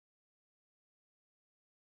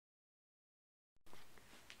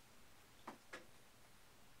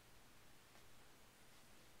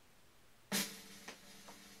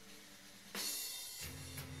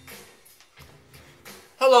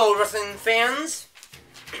Hello, wrestling fans.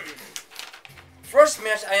 First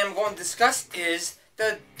match I am going to discuss is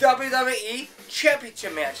the WWE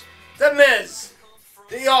Championship match. The Miz,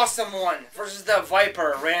 the Awesome One, versus the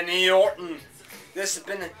Viper, Randy Orton. This has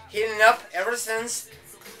been heating up ever since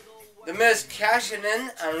the Miz cashing in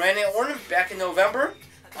on Randy Orton back in November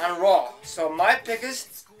on Raw. So my pick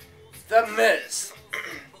is the Miz.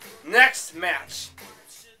 Next match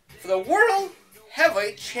for the World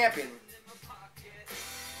Heavyweight Champion.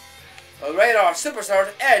 The Radar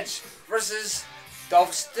Superstar Edge versus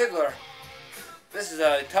Dolph Ziggler. This is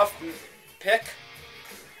a tough pick.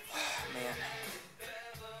 Oh, man.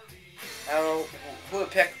 I don't know who to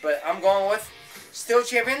pick, but I'm going with Steel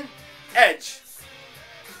Champion Edge.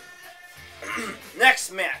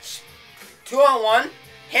 Next match. 2-on-1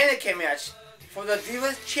 handicap match for the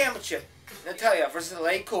Divas Championship. Natalya versus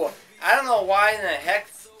Lady Cool. I don't know why in the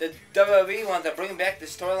heck the WWE wanted to bring back the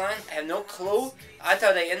storyline. I have no clue. I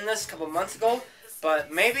thought they ended this a couple months ago.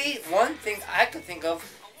 But maybe one thing I could think of,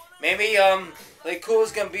 maybe Lady Cool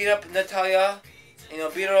is gonna beat up Natalya,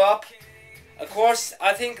 beat her up. Of course,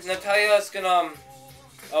 I think Natalya is gonna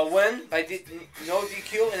win by no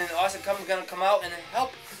DQ, and then Austin Comes gonna come out and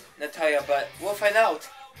help Natalya. But we'll find out.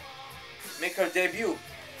 Make her debut.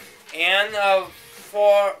 And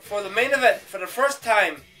for the main event, for the first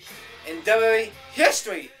time in WWE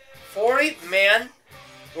history, 40-man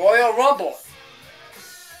Royal Rumble.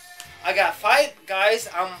 I got 5 guys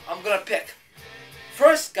I'm gonna pick.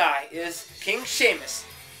 First guy is King Sheamus.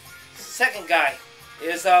 Second guy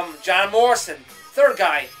is John Morrison. Third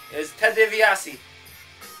guy is Ted DiBiase.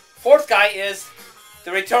 Fourth guy is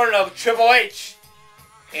the return of Triple H.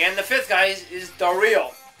 And the fifth guy is The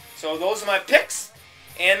Real. So those are my picks.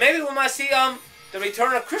 And maybe we might see the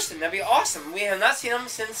return of Christian. That'd be awesome. We have not seen him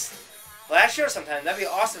since last year sometime. That'd be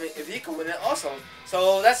awesome if he could win it also.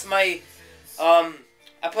 So that's my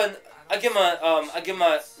I give him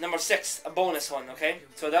a number 6, a bonus one, okay?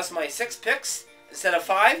 So that's my 6 picks. Instead of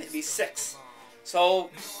 5, it'd be 6. So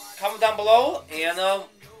comment down below and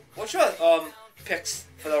what's your picks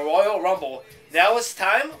for the Royal Rumble? Now it's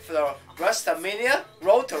time for the WrestleMania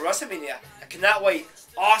Road to WrestleMania. I cannot wait.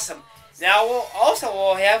 Awesome. Now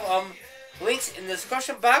we'll have links in the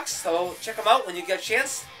description box, so check them out when you get a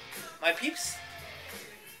chance, my peeps.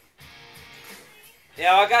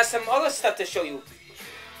 Now I got some other stuff to show you.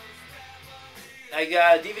 I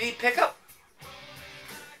got a DVD pickup.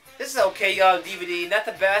 This is okay, DVD, not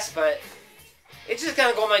the best, but it's just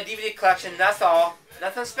gonna go in my DVD collection. That's all.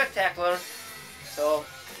 Nothing spectacular. So,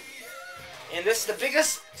 and this is the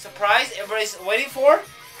biggest surprise everybody's waiting for.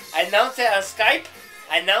 I announced it on Skype.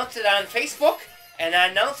 I announced it on Facebook. And I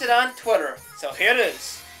announced it on Twitter. So here it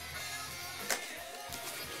is.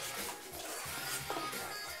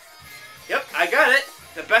 Yep, I got it.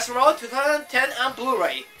 The Best of Raw 2010 on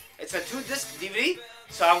Blu-ray. It's a 2-disc DVD,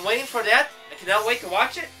 so I'm waiting for that. I cannot wait to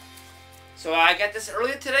watch it. So I got this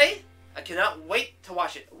earlier today. I cannot wait to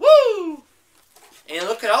watch it. Woo! And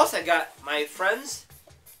look at else I got, my friends.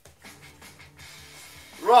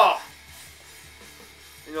 Raw.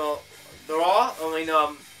 The Raw,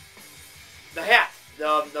 the hat.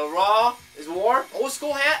 The Raw is War, old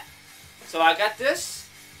school hat. So I got this.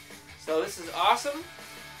 So this is awesome.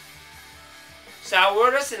 So I'll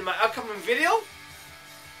wear this in my upcoming video.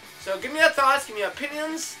 So give me your thoughts, give me your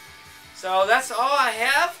opinions. So that's all I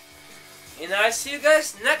have. And I'll see you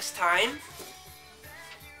guys next time.